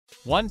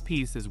One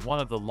Piece is one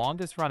of the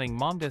longest-running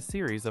manga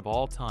series of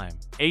all time.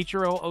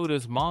 Eiichiro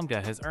Oda's manga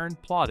has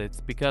earned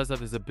plaudits because of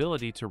his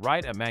ability to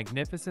write a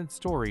magnificent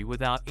story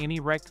without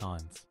any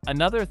retcons.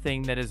 Another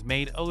thing that has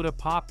made Oda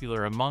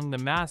popular among the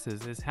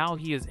masses is how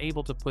he is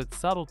able to put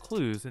subtle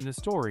clues in the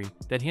story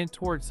that hint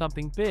towards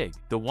something big.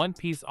 The One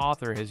Piece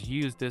author has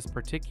used this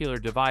particular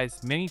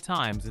device many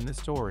times in the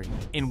story.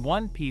 In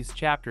One Piece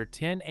chapter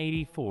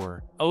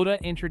 1084, Oda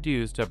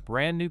introduced a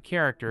brand new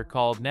character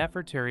called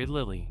Nefertari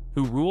Lili,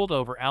 who ruled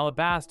over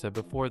Alabasta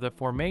before the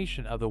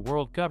formation of the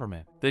world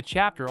government. The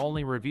chapter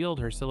only revealed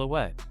her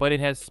silhouette, but it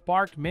has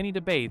sparked many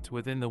debates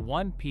within the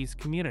One Piece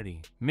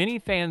community. Many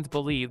fans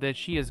believe that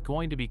she is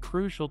going to be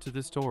crucial to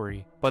the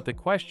story, but the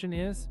question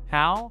is,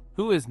 how?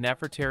 Who is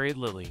Nefertari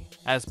Lili?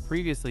 As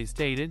previously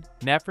stated,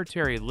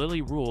 Nefertari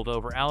Lili ruled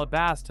over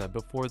Alabasta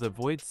before the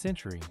Void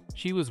Century.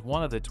 She was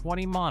one of the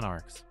 20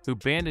 monarchs who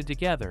banded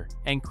together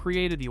and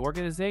created the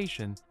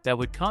organization that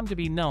would come to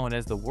be known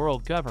as the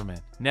world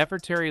government.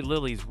 Nefertari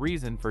Lili's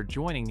reason for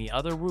joining the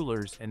other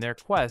rulers in their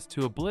quest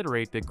to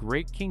obliterate the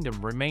Great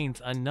Kingdom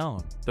remains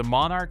unknown. The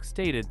monarch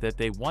stated that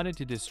they wanted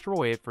to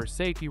destroy it for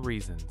safety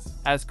reasons.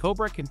 As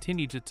Cobra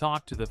continued to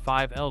talk to the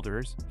five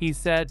elders, he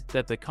said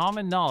that the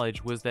common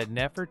knowledge was that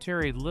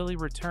Nefertari Lili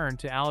returned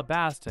to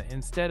Alabasta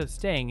instead of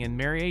staying in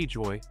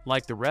Mariejoy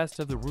like the rest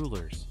of the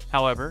rulers.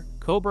 However,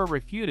 Cobra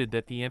refuted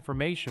that the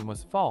information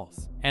was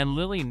false, and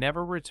Lili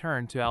never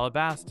returned to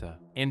Alabasta.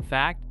 In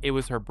fact, it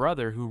was her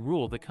brother who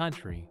ruled the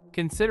country.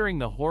 Considering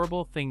the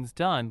horrible things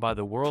done by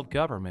the world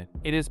government,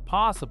 it is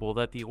possible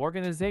that the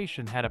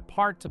organization had a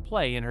part to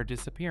play in her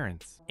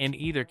disappearance. In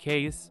either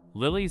case,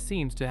 Lili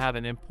seems to have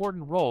an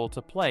important role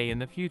to play in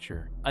the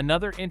future.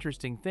 Another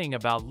interesting thing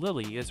about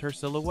Lili is her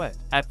silhouette.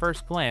 At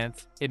first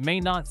glance, it may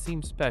not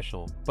seem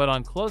special, but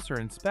on closer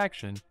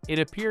inspection, it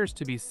appears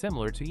to be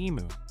similar to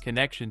Imu.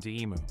 Connection to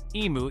Imu.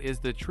 Imu is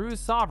the true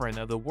sovereign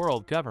of the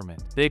world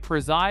government. They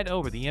preside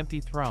over the empty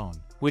throne,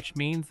 which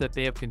means that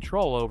they have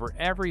control over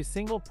every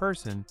single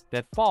person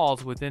that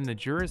falls within the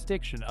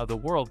jurisdiction of the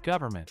world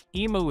government.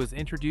 Imu was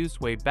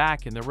introduced way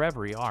back in the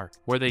Reverie arc,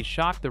 where they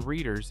shocked the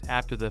readers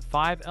after the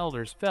five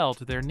elders fell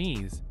to their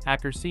knees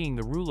after seeing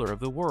the ruler of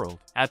the world.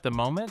 At the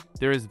moment,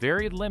 there is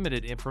very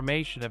limited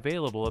information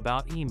available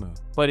about Imu,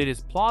 but it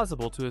is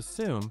plausible to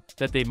assume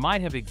that they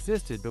might have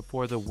existed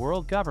before the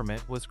world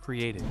government was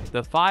created.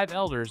 The five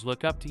elders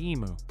look up to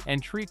Imu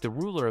and treat the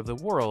ruler of the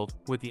world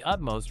with the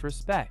utmost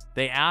respect.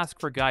 They ask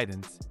for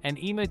guidance, and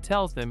Imu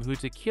tells them who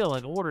to kill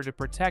in order to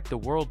protect the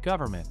world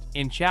government.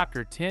 In chapter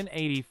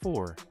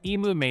 1084,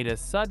 Imu made a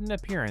sudden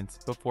appearance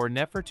before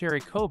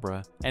Nefertari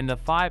Cobra and the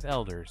five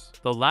elders.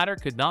 The latter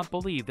could not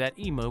believe that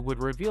Imu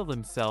would reveal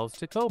themselves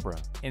to Cobra.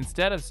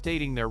 Instead of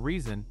stating their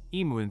reason,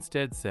 Imu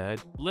instead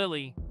said,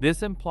 "Lili."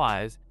 This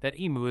implies that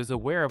Imu is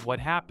aware of what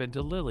happened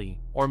to Lili,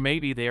 or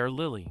maybe they are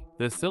Lili.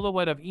 The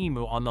silhouette of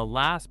Imu on the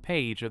last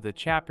page of the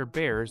chapter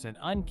bears an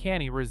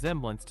uncanny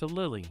resemblance to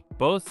Lili.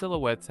 Both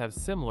silhouettes have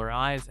similar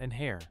eyes and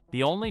hair.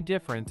 The only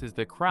difference is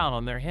the crown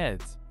on their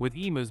heads, with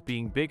Imu's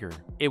being bigger.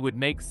 It would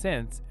make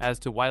sense as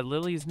to why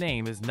Lili's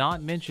name is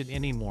not mentioned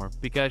anymore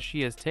because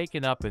she has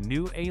taken up a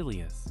new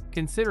alias.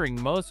 Considering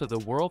most of the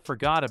world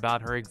forgot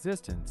about her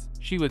existence,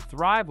 she would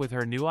thrive with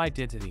her new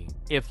identity.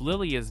 If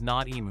Lili is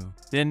not Imu,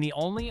 then the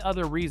only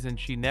other reason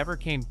she never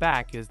came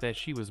back is that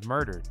she was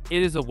murdered.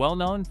 It is a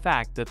well-known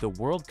fact that the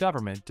world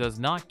government does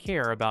not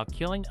care about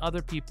killing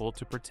other people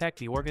to protect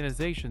the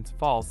organization's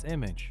false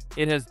image.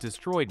 It has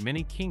destroyed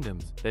many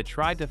kingdoms that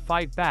tried to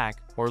fight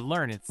back or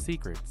learn its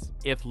secrets.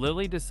 If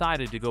Lili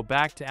decided to go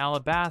back to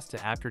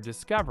Alabasta after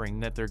discovering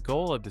that their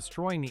goal of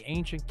destroying the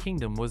ancient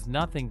kingdom was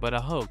nothing but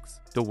a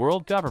hoax, the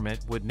world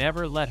government would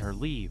never let her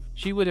leave.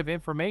 She would have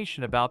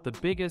information about the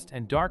biggest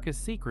and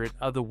darkest secret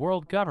of the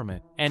world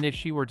government, and if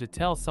she were to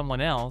tell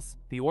someone else,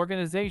 the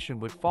organization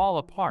would fall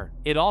apart.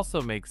 It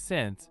also makes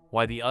sense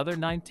why the other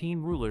 19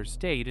 rulers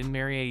stayed in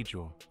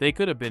Mariejoy. They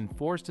could have been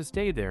forced to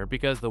stay there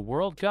because the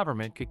world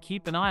government could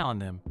keep an eye on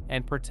them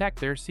and protect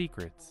their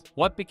secrets.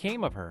 What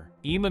became of her?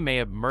 Imu may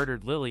have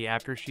murdered Lili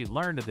after she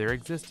learned of their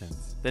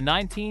existence. The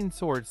 19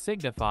 swords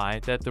signify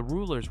that the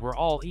rulers were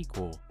all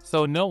equal,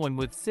 so no one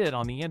would sit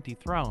on the empty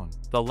throne.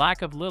 The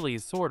lack of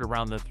Lili's sword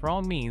around the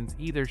throne means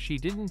either she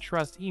didn't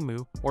trust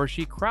Imu or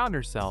she crowned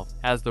herself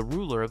as the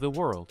ruler of the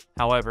world.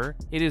 However,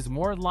 it is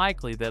more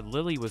likely that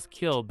Lili was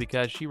killed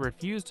because she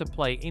refused to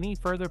play any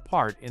further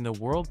part in the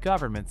world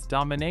government's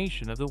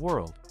domination of the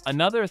world.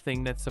 Another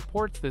thing that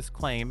supports this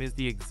claim is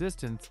the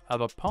existence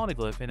of a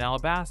poneglyph in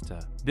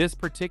Alabasta. This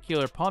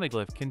particular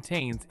poneglyph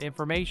contains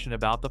information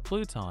about the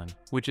Pluton,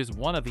 which is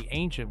one of the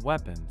ancient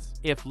weapons.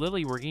 If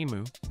Lili were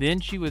Imu, then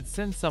she would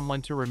send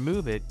someone to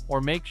remove it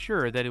or make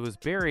sure that it was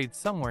buried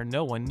somewhere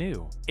no one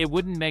knew. It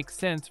wouldn't make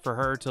sense for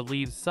her to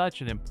leave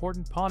such an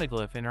important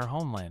poneglyph in her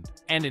homeland.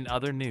 And in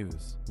other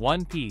news,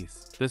 One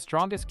Piece. The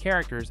strongest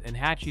characters in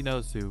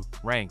Hachinosu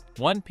ranked.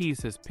 One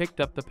Piece has picked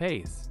up the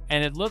pace,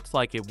 and it looks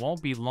like it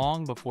won't be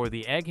long before before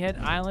the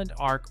Egghead Island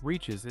arc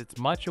reaches its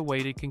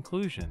much-awaited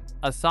conclusion.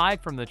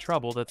 Aside from the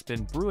trouble that's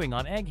been brewing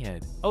on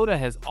Egghead, Oda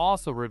has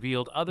also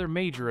revealed other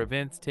major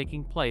events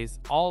taking place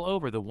all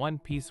over the One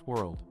Piece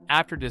world.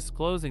 After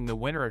disclosing the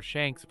winner of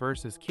Shanks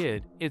vs.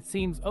 Kid, it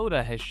seems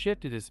Oda has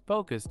shifted his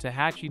focus to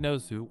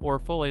Hachinosu or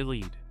Foe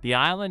Lead. The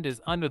island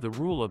is under the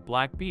rule of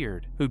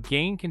Blackbeard, who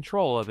gained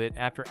control of it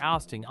after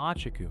ousting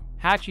Achiku.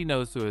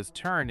 Hachinosu has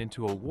turned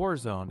into a war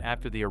zone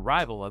after the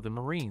arrival of the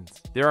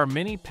Marines. There are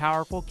many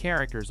powerful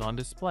characters on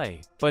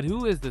display, but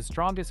who is the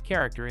strongest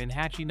character in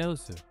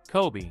Hachinosu?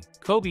 Koby.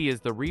 Koby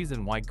is the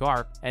reason why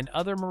Garp and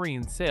other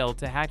Marines sailed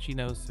to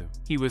Hachinosu.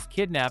 He was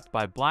kidnapped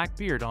by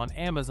Blackbeard on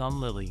Amazon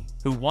Lili,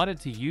 who wanted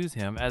to use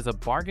him as a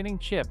bargaining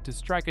chip to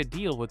strike a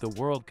deal with the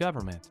world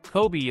government.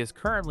 Koby is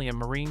currently a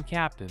Marine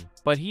captain,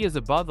 but he is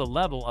above the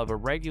level of a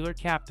regular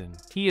captain.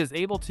 He is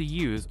able to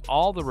use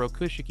all the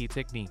Rokushiki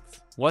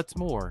techniques. What's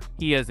more,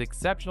 he has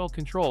exceptional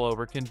control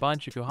over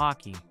Kinbunchaku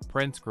Haki.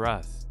 Prince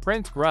Gruss.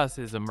 Prince Gruss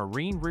is a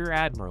Marine Rear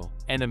Admiral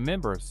and a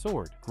member of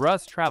SWORD.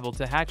 Gruss traveled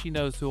to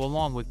Hachinosu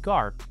along with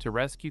Garp to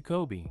rescue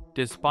Koby.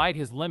 Despite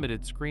his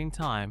limited screen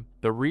time,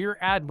 the Rear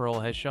Admiral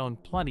has shown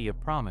plenty of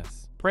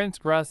promise. Prince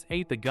Gruss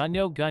ate the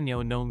Gunyo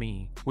Gunyo no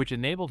Mi, which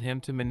enabled him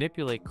to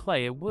manipulate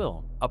clay at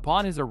will.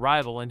 Upon his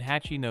arrival in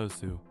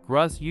Hachinosu,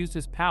 Gruss used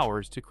his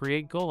powers to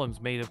create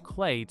golems made of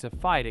clay to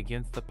fight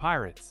against the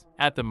pirates.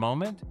 At the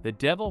moment, the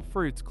Devil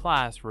Fruits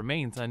class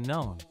remains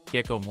unknown.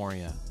 Gecko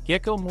Moria.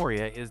 Gecko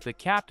Moria is the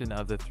captain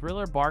of the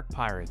Thriller Bark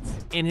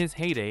Pirates. In his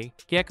heyday,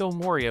 Gecko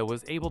Moria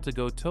was able to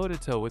go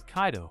toe-to-toe with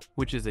Kaido,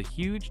 which is a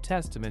huge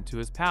testament to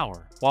his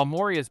power. While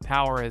Moria's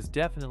power has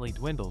definitely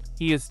dwindled,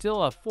 he is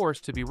still a force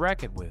to be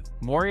reckoned with.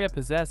 Moria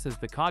possesses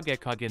the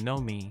Kagekage no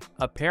Mi,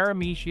 a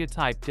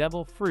paramecia-type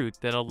devil fruit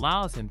that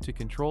allows him to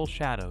control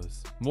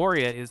shadows.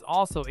 Moria is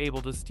also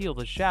able to steal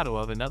the shadow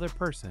of another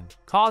person,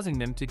 causing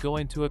them to go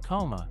into a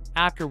coma,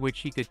 after which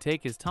he could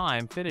take his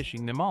time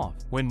finishing them off.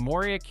 When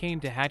Moria came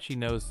to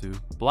Hachinosu,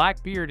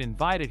 Blackbeard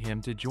invited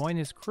him to join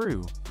his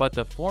crew, but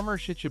the former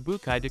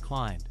Shichibukai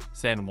declined.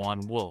 San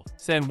Juan Wolf.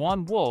 San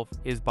Juan Wolf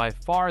is by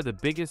far the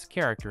biggest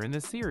character in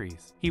the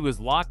series. He was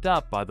locked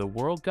up by the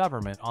world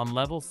government on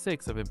level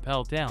 6 of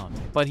Impel Down,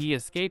 but he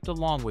escaped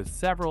along with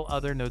several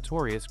other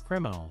notorious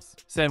criminals.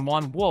 San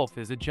Juan Wolf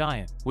is a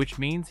giant, which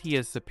means he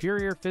has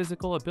superior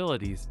physical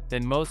abilities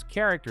than most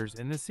characters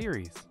in the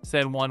series.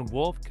 San Juan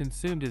Wolf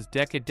consumed his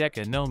Deka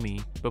Deka no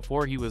Mi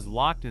before he was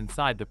locked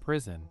inside the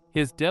prison.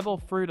 His devil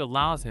fruit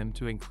allows him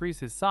to increase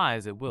his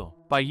size at will.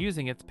 By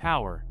using its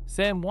power,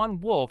 San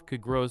Juan Wolf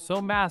could grow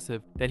so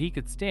massive that he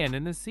could stand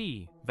in the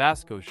sea.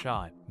 Vasco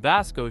Shot.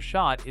 Vasco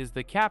Shot is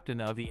the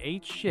captain of the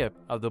 8th ship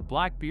of the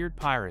Blackbeard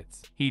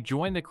Pirates. He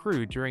joined the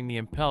crew during the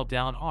Impel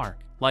Down arc.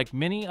 Like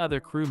many other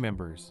crew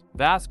members,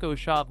 Vasco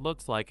Shot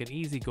looks like an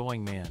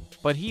easygoing man,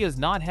 but he is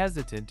not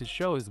hesitant to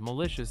show his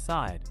malicious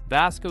side.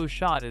 Vasco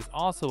Shot is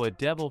also a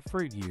devil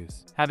fruit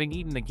use, having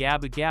eaten the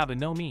Gabu Gabu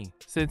no Mi.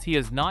 Since he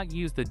has not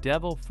used the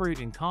devil fruit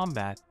in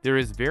combat, there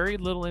is very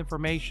little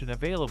information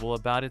available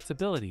about its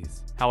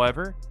abilities.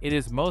 However, it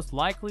is most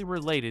likely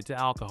related to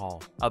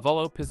alcohol.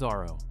 Avolo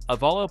Pizarro.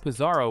 Avolo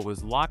Pizarro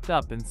was locked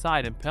up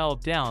inside Impel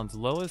Down's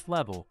lowest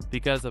level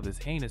because of his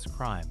heinous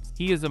crimes.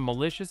 He is a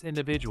malicious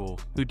individual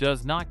who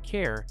does not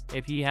care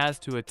if he has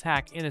to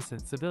attack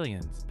innocent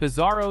civilians.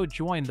 Pizarro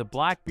joined the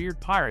Blackbeard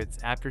Pirates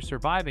after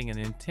surviving an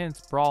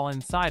intense brawl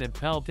inside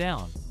Impel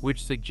Down,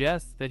 which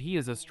suggests that he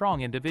is a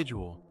strong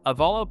individual.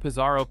 Avolo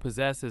Pizarro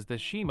possesses the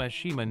Shima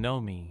Shima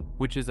no Mi,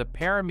 which is a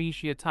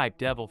paramecia-type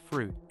devil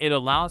fruit. It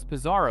allows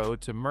Pizarro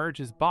to merge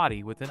his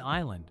body with an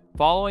island.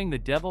 Following the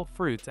devil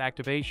fruit's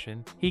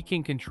activation, he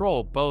can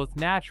control both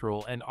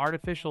natural and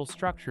artificial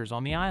structures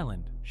on the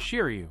island.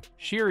 Shiryu.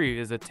 Shiryu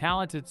is a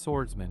talented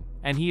swordsman,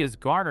 and he has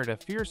garnered a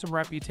fearsome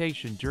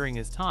reputation during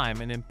his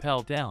time in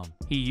Impel Down.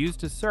 He used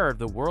to serve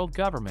the world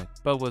government,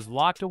 but was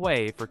locked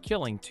away for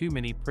killing too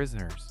many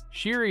prisoners.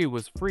 Shiryu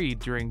was freed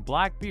during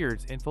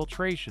Blackbeard's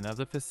infiltration of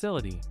the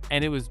facility,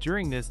 and it was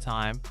during this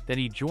time that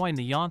he joined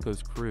the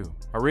Yonko's crew.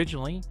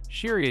 Originally,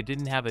 Shiryu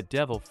didn't have a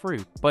devil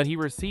fruit, but he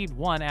received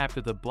one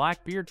after the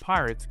Blackbeard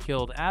pirates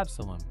killed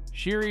Absalom.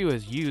 Shiryu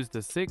has used the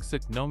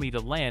Siksuk no Mi to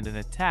land an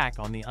attack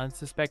on the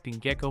unsuspecting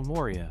Gecko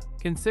Moria.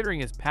 Considering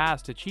his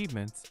past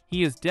achievements,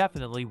 he is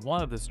definitely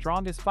one of the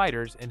strongest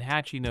fighters in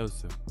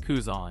Hachinosu.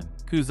 Kuzan.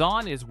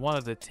 Kuzan is one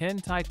of the 10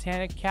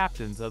 Titanic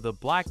captains of the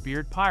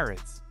Blackbeard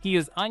Pirates. He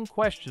is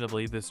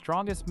unquestionably the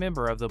strongest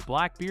member of the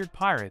Blackbeard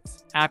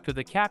Pirates. After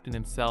the captain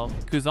himself,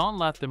 Kuzan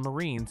left the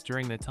Marines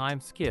during the time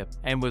skip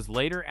and was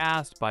later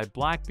asked by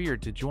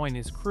Blackbeard to join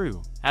his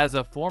crew. As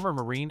a former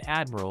Marine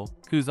Admiral,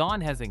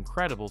 Kuzan has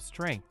incredible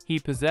strength. He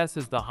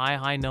possesses the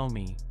Hai no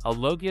Mi, a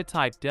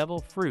Logia-type devil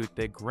fruit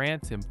that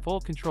grants him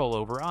full control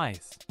over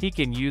ice. He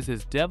can use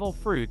his devil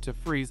fruit to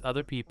freeze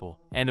other people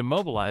and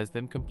immobilize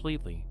them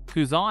completely.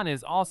 Kuzan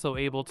is also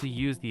able to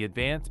use the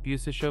advanced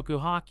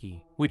Busashoku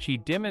Haki, which he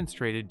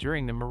demonstrated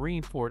during the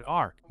Marineford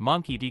arc,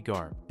 Monkey D.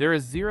 Garp. There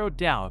is zero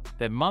doubt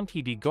that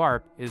Monkey D.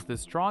 Garp is the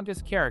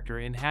strongest character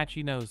in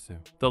Hachinosu.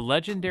 The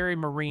legendary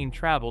Marine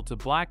traveled to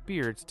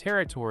Blackbeard's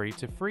territory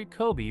to free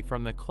Kobe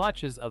from the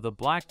clutches of the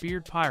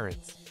Blackbeard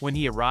pirates. When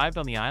he arrived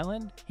on the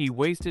island, he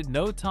wasted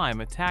no time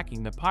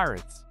attacking the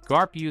pirates.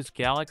 Garp used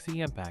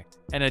Galaxy Impact,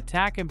 an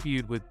attack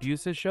imbued with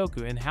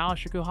Busashoku and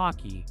Haoshoku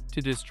Haki,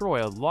 to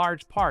destroy a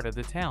large part of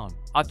the town.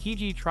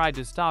 Akiji tried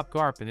to stop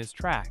Garp in his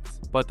tracks,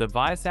 but the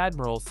Vice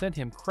Admiral sent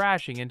him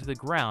crashing into the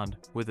ground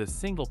with a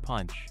single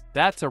punch.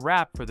 That's a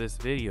wrap for this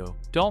video.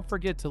 Don't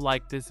forget to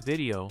like this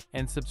video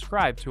and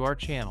subscribe to our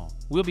channel.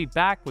 We'll be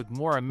back with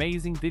more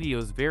amazing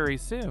videos very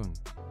soon.